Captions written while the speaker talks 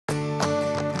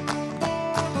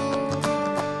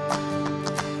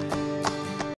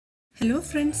Hello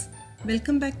friends,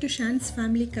 welcome back to ഷാൻസ്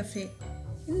family cafe.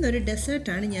 ഇന്നൊരു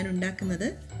ഡെസേർട്ടാണ് ഞാൻ ഉണ്ടാക്കുന്നത്,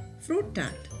 ഫ്രൂട്ട്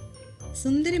ടാർട്ട്.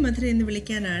 സുന്ദരി മധുര എന്ന്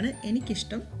വിളിക്കാനാണ്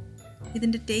എനിക്കിഷ്ടം.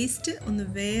 ഇതിൻ്റെ ടേസ്റ്റ് ഒന്ന്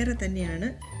വേറെ തന്നെയാണ്.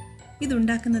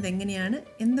 ഇതുണ്ടാക്കുന്നത് എങ്ങനെയാണ്,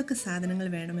 എന്തൊക്കെ സാധനങ്ങൾ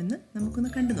വേണമെന്ന്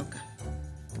നമുക്കൊന്ന് കണ്ടു നോക്കാം.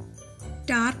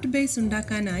 ടാർട്ട് ബേസ്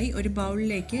ഉണ്ടാക്കാനായി ഒരു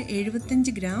ബൗളിലേക്ക്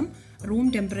 75 ഗ്രാം റൂം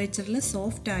ടെമ്പറേച്ചറിൽ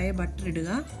സോഫ്റ്റായ ബട്ടർ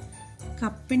ഇടുക.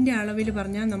 കപ്പിൻ്റെ അളവിൽ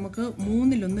പറഞ്ഞാൽ നമുക്ക്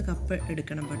 1/3 കപ്പ്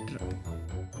എടുക്കണം ബട്ടർ.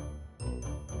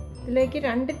 ഇതിലേക്ക്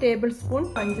 2 ടേബിൾ സ്പൂൺ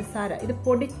പഞ്ചസാര, ഇത്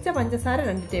പൊടിച്ച പഞ്ചസാര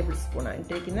 2 ടേബിൾ സ്പൂണാണ്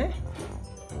ഇട്ടിരിക്കുന്നത്.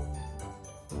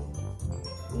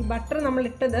 ഈ ബട്ടർ നമ്മൾ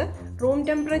ഇട്ടത് റൂം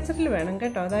ടെമ്പറേച്ചറിൽ വേണം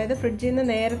കേട്ടോ, അതായത് ഫ്രിഡ്ജിൽ നിന്ന്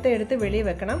നേരത്തെ എടുത്ത് വെളിയിൽ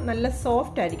വെക്കണം. നല്ല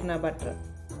സോഫ്റ്റ് ആയിരിക്കണം ആ ബട്ടർ.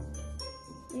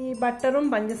 ഈ ബട്ടറും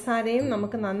പഞ്ചസാരയും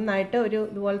നമുക്ക് നന്നായിട്ട്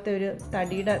ഇതുപോലത്തെ ഒരു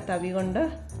തടിയുടെ തവി കൊണ്ട്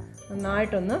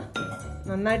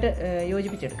നന്നായിട്ട്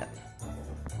യോജിപ്പിച്ചെടുക്കാം.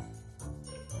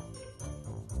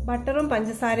 ബട്ടറും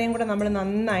പഞ്ചസാരയും കൂടെ നമ്മൾ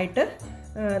നന്നായിട്ട്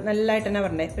തന്നെ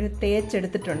പറഞ്ഞേ ഒരു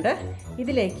തേച്ചെടുത്തിട്ടുണ്ട്.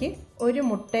 ഇതിലേക്ക് ഒരു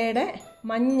മുട്ടയുടെ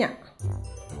മഞ്ഞ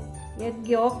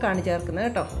എഗ് യോക്കാണ് ചേർക്കുന്നത്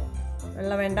കേട്ടോ,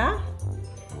 വെള്ളം വേണ്ട.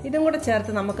 ഇതും കൂടെ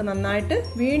ചേർത്ത് നമുക്ക് നന്നായിട്ട്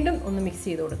വീണ്ടും ഒന്ന് മിക്സ്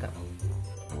ചെയ്ത് കൊടുക്കാം.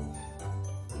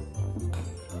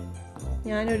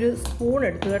 ഞാനൊരു സ്പൂൺ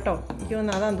എടുത്തു കേട്ടോ, എനിക്ക്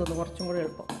തോന്നുന്നു അതാന്ന് തോന്നുന്നു കുറച്ചും കൂടി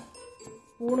എളുപ്പം.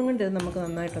 സ്പൂണും കൊണ്ട് ഇത് നമുക്ക്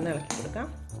നന്നായിട്ടൊന്ന് ഇളക്കി കൊടുക്കാം.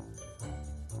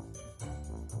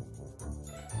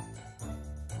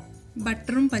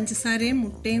 ബട്ടറും പഞ്ചസാരയും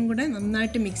മുട്ടയും കൂടെ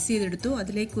നന്നായിട്ട് മിക്സ് ചെയ്തെടുത്തു.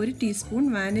 അതിലേക്ക് 1 ടീസ്പൂൺ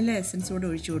വാനില എസൻസ് കൂടെ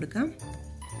ഒഴിച്ചു കൊടുക്കാം.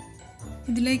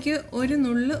 ഇതിലേക്ക് 1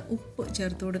 നുള്ള് ഉപ്പ്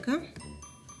ചേർത്ത് കൊടുക്കാം.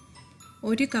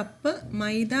 1 കപ്പ്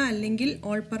മൈദ അല്ലെങ്കിൽ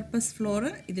ഓൾ പർപ്പസ് ഫ്ലോർ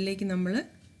ഇതിലേക്ക് നമ്മൾ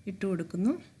ഇട്ട്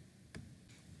കൊടുക്കുന്നു.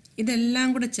 ഇതെല്ലാം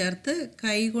കൂടെ ചേർത്ത്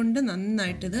കൈ കൊണ്ട്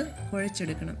നന്നായിട്ടിത്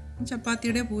കുഴച്ചെടുക്കണം.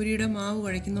 ചപ്പാത്തിയുടെ പൂരിയുടെ മാവ്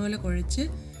കുഴയ്ക്കുന്ന പോലെ കുഴച്ച്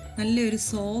നല്ലൊരു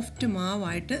സോഫ്റ്റ്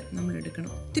മാവായിട്ട് നമ്മൾ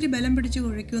എടുക്കണം. ഒത്തിരി ബലം പിടിച്ച്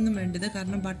കുഴയ്ക്കൊന്നും വേണ്ടത്,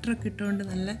 കാരണം ബട്ടറൊക്കെ ഇട്ടുകൊണ്ട്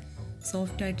നല്ല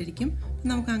സോഫ്റ്റായിട്ടിരിക്കും.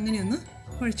 നമുക്ക് അങ്ങനെയൊന്ന്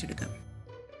കുഴച്ചെടുക്കാം.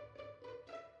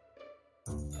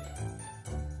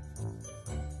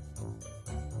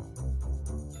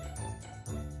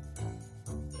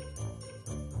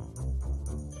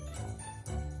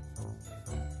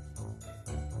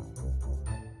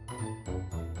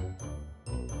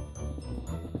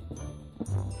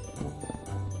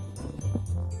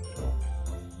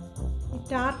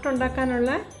 ടാർട്ട്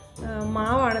ഉണ്ടാക്കാനുള്ള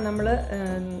മാവാണ് നമ്മൾ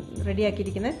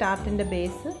റെഡിയാക്കിയിരിക്കുന്നത്, ടാർട്ടിൻ്റെ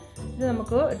ബേസ്. ഇത്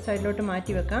നമുക്ക് ഒരു സൈഡിലോട്ട്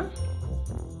മാറ്റി വെക്കാം.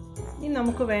 ഇനി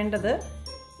നമുക്ക് വേണ്ടത്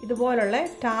ഇതുപോലുള്ള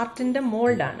ടാർട്ടിൻ്റെ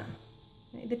മോൾഡാണ്.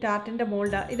 ഇത് ടാർട്ടിൻ്റെ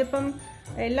മോൾഡാണ്. ഇതിപ്പം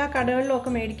എല്ലാ കടകളിലും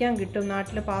ഒക്കെ മേടിക്കാൻ കിട്ടും,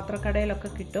 നാട്ടിൽ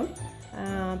പാത്രക്കടയിലൊക്കെ കിട്ടും.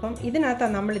 അപ്പം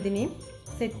ഇതിനകത്താണ് നമ്മളിതിനെയും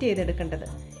സെറ്റ് ചെയ്തെടുക്കേണ്ടത്.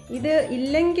 ഇത്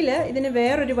ഇല്ലെങ്കിൽ ഇതിന്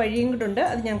വേറൊരു വഴിയും കൂടെ ഉണ്ട്,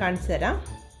 അത് ഞാൻ കാണിച്ചു തരാം.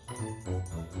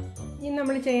 ഇനി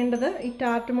നമ്മൾ ചെയ്യേണ്ടത്, ഈ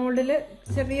ടാർട്ട് മോൾഡിൽ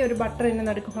ചെറിയൊരു ബട്ടർ ഇതിൻ്റെ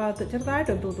നടുക്ക് ഭാഗത്ത്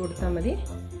ചെറുതായിട്ടൊന്ന് തൂത്ത് കൊടുത്താൽ മതി.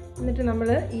 എന്നിട്ട് നമ്മൾ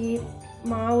ഈ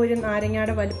മാവ് ഒരു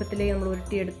നാരങ്ങയുടെ വലുപ്പത്തിലേക്ക് നമ്മൾ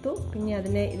ഉരുട്ടിയെടുത്തു. പിന്നെ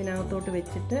അതിനെ ഇതിനകത്തോട്ട്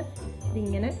വെച്ചിട്ട്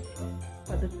ഇതിങ്ങനെ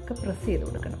പതുക്കെ പ്രസ് ചെയ്ത്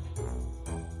കൊടുക്കണം.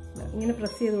 ഇങ്ങനെ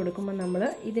പ്രസ് ചെയ്ത് കൊടുക്കുമ്പോൾ നമ്മൾ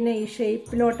ഇതിനെ ഈ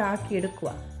ഷേപ്പിലോട്ടാക്കി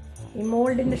എടുക്കുക. ഈ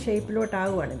മോൾഡിൻ്റെ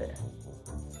ഷേപ്പിലോട്ടാകുവാണിത്.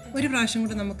 ഒരു പ്രാവശ്യം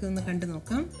കൂടെ നമുക്കിതൊന്ന് കണ്ടു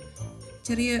നോക്കാം.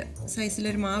 ചെറിയ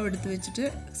സൈസിലൊരു മാവ് എടുത്ത് വെച്ചിട്ട്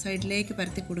സൈഡിലേക്ക്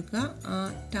പരത്തി കൊടുക്കുക. ആ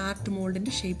ടാർട്ട്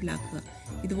മോൾഡിൻ്റെ ഷേപ്പിലാക്കുക.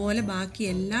 ഇതുപോലെ ബാക്കി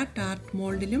എല്ലാ ടാർട്ട്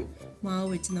മോൾഡിലും മാവ്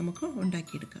വെച്ച് നമുക്ക്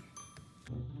ഉണ്ടാക്കിയെടുക്കാം.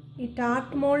 ഈ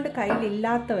ടാർട്ട് മോൾഡ്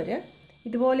കയ്യിലില്ലാത്തവർ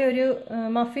ഇതുപോലെ ഒരു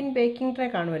മഫിൻ ബേക്കിംഗ് ട്രേ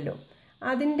കാണുമല്ലോ,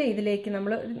 അതിൻ്റെ ഇതിലേക്ക്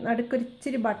നമ്മൾ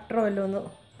നടുക്കൊരിച്ചിരി ബട്ടറോ വല്ലതും ഒന്ന്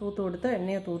തൂത്ത് കൊടുത്ത്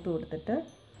എണ്ണയോ തൂത്ത് കൊടുത്തിട്ട്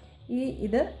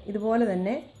ഇത് ഇതുപോലെ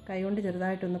തന്നെ കൈകൊണ്ട്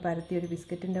ചെറുതായിട്ടൊന്ന് പരത്തി ഒരു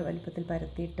ബിസ്ക്കറ്റിൻ്റെ വലിപ്പത്തിൽ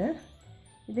പരത്തിയിട്ട്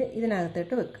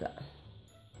ഇതിനകത്തോട്ട് വെക്കുക.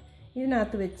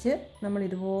 ഇതിനകത്ത് വെച്ച് നമ്മൾ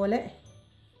ഇതുപോലെ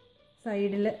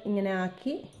സൈഡിൽ ഇങ്ങനെ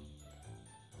ആക്കി,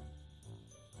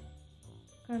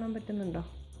 കാണാൻ പറ്റുന്നുണ്ടോ?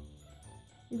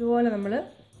 ഇതുപോലെ നമ്മൾ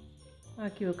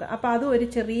ആക്കി വെക്കുക. അപ്പോൾ അതും ഒരു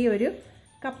ചെറിയൊരു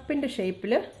കപ്പിൻ്റെ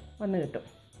ഷേപ്പിൽ വന്ന് കിട്ടും.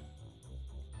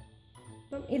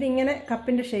 അപ്പം ഇതിങ്ങനെ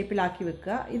കപ്പിൻ്റെ ഷേപ്പിലാക്കി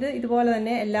വെക്കുക. ഇതുപോലെ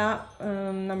തന്നെ എല്ലാ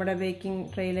നമ്മുടെ ബേക്കിംഗ്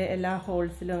ട്രേയിൽ എല്ലാ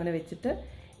ഹോൾസിലും അങ്ങനെ വെച്ചിട്ട്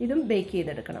ഇതും ബേക്ക്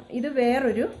ചെയ്തെടുക്കണം. ഇത്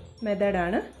വേറൊരു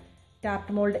മെത്തേഡാണ്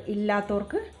ടാർട്ട് മോൾഡ്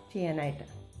ഇല്ലാത്തവർക്ക് ചെയ്യാനായിട്ട്.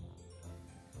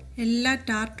 എല്ലാ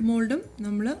ടാർട്ട് മോൾഡും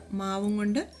നമ്മൾ മാവും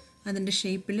കൊണ്ട് അതിൻ്റെ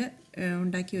ഷേപ്പിൽ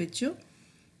ഉണ്ടാക്കി വെച്ചു.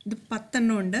 ഇത് 10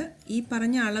 എണ്ണം ഉണ്ട്. ഈ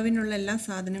പറഞ്ഞ അളവിനുള്ള എല്ലാ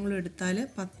സാധനങ്ങളും എടുത്താൽ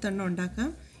 10 എണ്ണം ഉണ്ടാക്കാം.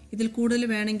 ഇതിൽ കൂടുതൽ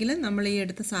വേണമെങ്കിൽ നമ്മൾ ഈ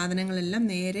എടുത്ത സാധനങ്ങളെല്ലാം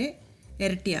നേരെ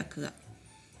ഇരട്ടിയാക്കുക.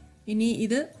 ഇനി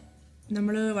ഇത്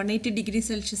നമ്മൾ 180 ഡിഗ്രി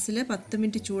സെൽഷ്യസിൽ 10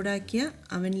 മിനിറ്റ് ചൂടാക്കിയ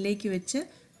അവനിലേക്ക് വെച്ച്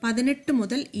 18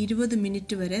 മുതൽ 20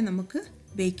 മിനിറ്റ് വരെ നമുക്ക്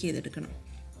ബേക്ക് ചെയ്തെടുക്കണം.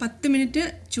 10 മിനിറ്റ്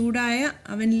ചൂടായ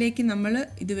അവനിലേക്ക് നമ്മൾ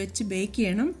ഇത് വെച്ച് ബേക്ക്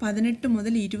ചെയ്യണം 18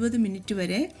 മുതൽ 20 മിനിറ്റ്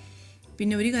വരെ.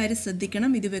 പിന്നെ ഒരു കാര്യം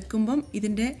ശ്രദ്ധിക്കണം, ഇത് വെക്കുമ്പം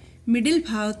ഇതിൻ്റെ മിഡിൽ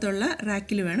ഭാഗത്തുള്ള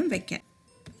റാക്കിൽ വേണം വെക്കാൻ.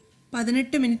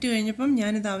 18 മിനിറ്റ് കഴിഞ്ഞപ്പം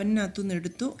ഞാനിത് അവനിനകത്തുനിന്ന്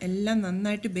എടുത്തു. എല്ലാം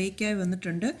നന്നായിട്ട് ബേക്കായി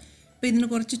വന്നിട്ടുണ്ട്. അപ്പോൾ ഇതിന്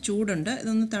കുറച്ച് ചൂടുണ്ട്.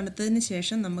 ഇതൊന്ന് തണുത്തതിന്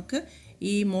ശേഷം നമുക്ക്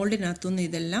ഈ മോൾഡിനകത്തുനിന്ന്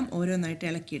ഇതെല്ലാം ഓരോന്നായിട്ട്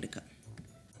ഇളക്കിയെടുക്കാം.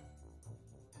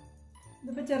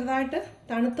 ഇതിപ്പോൾ ചെറുതായിട്ട്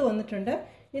തണുത്ത് വന്നിട്ടുണ്ട്.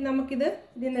 ഇനി നമുക്കിത്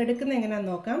ഇതിൽ നിന്ന് എടുക്കുന്നത്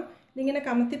എങ്ങനെയാണെന്ന് നോക്കാം. ഇതിങ്ങനെ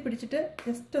കമത്തി പിടിച്ചിട്ട്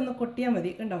ജസ്റ്റ് ഒന്ന് കൊട്ടിയാൽ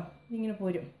മതി. കണ്ടോ, ഇതിങ്ങനെ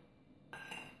പോരും.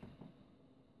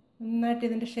 നന്നായിട്ട്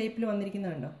ഇതിൻ്റെ ഷേപ്പിൽ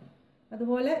വന്നിരിക്കുന്നത് കണ്ടോ.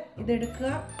 അതുപോലെ ഇതെടുക്കുക,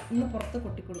 ഒന്ന് പുറത്ത്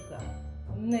കൊട്ടിക്കൊടുക്കുക.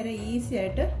 അന്നേരം ഈസി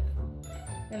ആയിട്ട്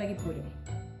ഇളകിപ്പോരും.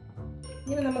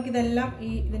 ഇങ്ങനെ നമുക്കിതെല്ലാം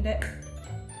ഇതിൻ്റെ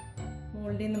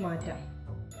മോൾഡിൽ നിന്ന് മാറ്റാം.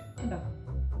 കണ്ടോ,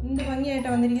 എന്ത്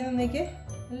ഭംഗിയായിട്ടാണ് വന്നിരിക്കുന്നതെന്നേക്ക്.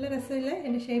 നല്ല രസമില്ലേ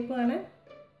എൻ്റെ ഷേപ്പ് കാണാൻ.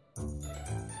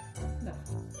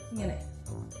 ഇങ്ങനെ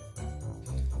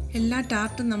എല്ലാ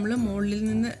ടാർട്ടും നമ്മൾ മുകളിൽ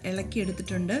നിന്ന് ഇളക്കി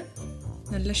എടുത്തിട്ടുണ്ട്.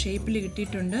 നല്ല ഷേപ്പിൽ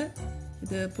കിട്ടിയിട്ടുണ്ട്.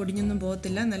 ഇത് പൊടിഞ്ഞൊന്നും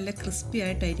പോകത്തില്ല. നല്ല ക്രിസ്പി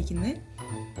ആയിട്ടായിരിക്കുന്നത്.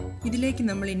 ഇതിലേക്ക്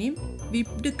നമ്മളിനിയും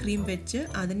വിപ്ഡ് ക്രീം വെച്ച്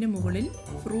അതിൻ്റെ മുകളിൽ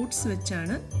ഫ്രൂട്ട്സ്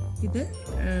വെച്ചാണ് ഇത്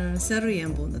സെർവ്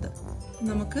ചെയ്യാൻ പോകുന്നത്.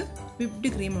 നമുക്ക് വിപ്ഡ്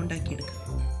ക്രീം ഉണ്ടാക്കിയെടുക്കാം.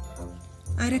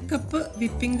 1/2 കപ്പ്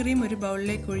വിപ്പിംഗ് ക്രീം ഒരു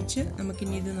ബൗളിലേക്ക് ഒഴിച്ച്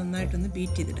നമുക്കിനി ഇത് നന്നായിട്ടൊന്ന്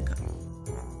ബീറ്റ് ചെയ്തെടുക്കാം.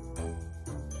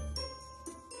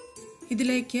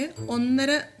 ഇതിലേക്ക്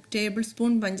 1.5 ടേബിൾ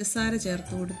സ്പൂൺ പഞ്ചസാര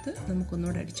ചേർത്ത് കൊടുത്ത്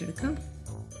നമുക്കൊന്നുകൂടെ അടിച്ചെടുക്കാം.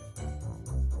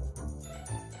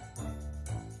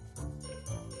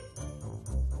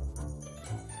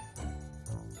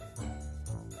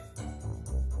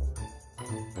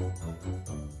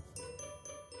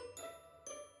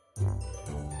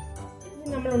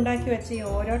 നമ്മൾ ഉണ്ടാക്കി വെച്ച ഈ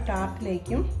ഓരോ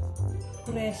ടാർട്ടിലേക്കും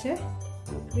കുറേശ്ശെ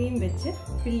ക്രീം വെച്ച്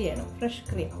ഫില്ല് ചെയ്യണം. ഫ്രഷ്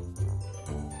ക്രീം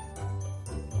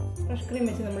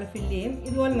വെച്ച് നമ്മൾ ഫില്ല് ചെയ്യും.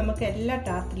 ഇതുപോലെ നമുക്ക് എല്ലാ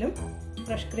ടാർട്ടിലും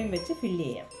ഫ്രഷ് ക്രീം വെച്ച് ഫില്ല്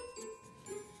ചെയ്യാം.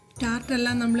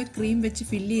 ടാർട്ടെല്ലാം നമ്മൾ ക്രീം വെച്ച്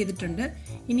ഫില്ല് ചെയ്തിട്ടുണ്ട്.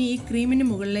 ഇനി ഈ ക്രീമിന്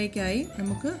മുകളിലേക്കായി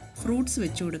നമുക്ക് ഫ്രൂട്ട്സ്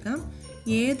വെച്ച് കൊടുക്കാം.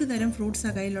 ഏത് തരം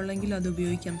ഫ്രൂട്ട്സാണ് കയ്യിലുള്ളെങ്കിലും അത്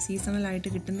ഉപയോഗിക്കാം. സീസണലായിട്ട്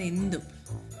കിട്ടുന്ന എന്തും.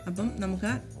 അപ്പം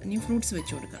നമുക്ക് ഇനി ഫ്രൂട്ട്സ്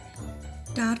വെച്ച് കൊടുക്കാം.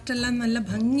 ടാർട്ടെല്ലാം നല്ല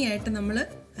ഭംഗിയായിട്ട് നമ്മൾ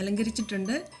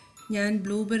അലങ്കരിച്ചിട്ടുണ്ട്. ഞാൻ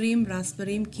ബ്ലൂബെറിയും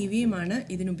റാസ്ബെറിയും കിവിയുമാണ്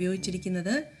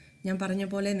ഇതിനുപയോഗിച്ചിരിക്കുന്നത്. ഞാൻ പറഞ്ഞ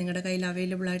പോലെ നിങ്ങളുടെ കയ്യിൽ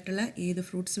അവൈലബിൾ ആയിട്ടുള്ള ഏത്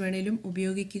ഫ്രൂട്ട്സ് വേണേലും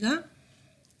ഉപയോഗിക്കുക.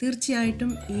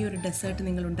 തീർച്ചയായിട്ടും ഈ ഒരു ഡെസേർട്ട്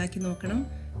നിങ്ങൾ ഉണ്ടാക്കി നോക്കണം.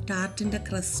 ടാർട്ടിൻ്റെ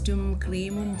ക്രസ്റ്റും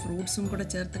ക്രീമും ഫ്രൂട്ട്സും കൂടെ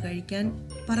ചേർത്ത് കഴിക്കാൻ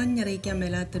പറഞ്ഞറിയിക്കാൻ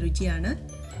മേലാത്ത രുചിയാണ്.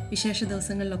 വിശേഷ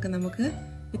ദിവസങ്ങളിലൊക്കെ നമുക്ക്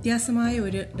വ്യത്യാസമായ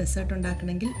ഒരു ഡെസേർട്ട്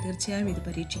ഉണ്ടാക്കണമെങ്കിൽ തീർച്ചയായും ഇത്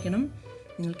പരീക്ഷിക്കണം.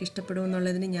 നിങ്ങൾക്ക്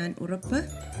ഇഷ്ടപ്പെടുമെന്നുള്ളതിന് ഞാൻ ഉറപ്പ്.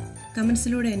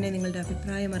 കമൻസിലൂടെ എന്നെ നിങ്ങളുടെ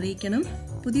അഭിപ്രായം അറിയിക്കണം.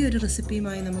 പുതിയൊരു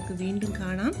റെസിപ്പിയുമായി നമുക്ക് വീണ്ടും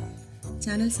കാണാം.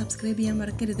 ചാനൽ സബ്സ്ക്രൈബ് ചെയ്യാൻ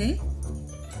മറക്കരുതേ.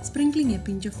 Sprinkling a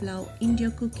pinch of love in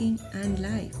your cooking and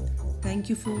life. Thank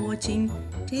you for watching.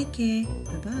 Take care.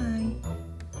 Bye-bye.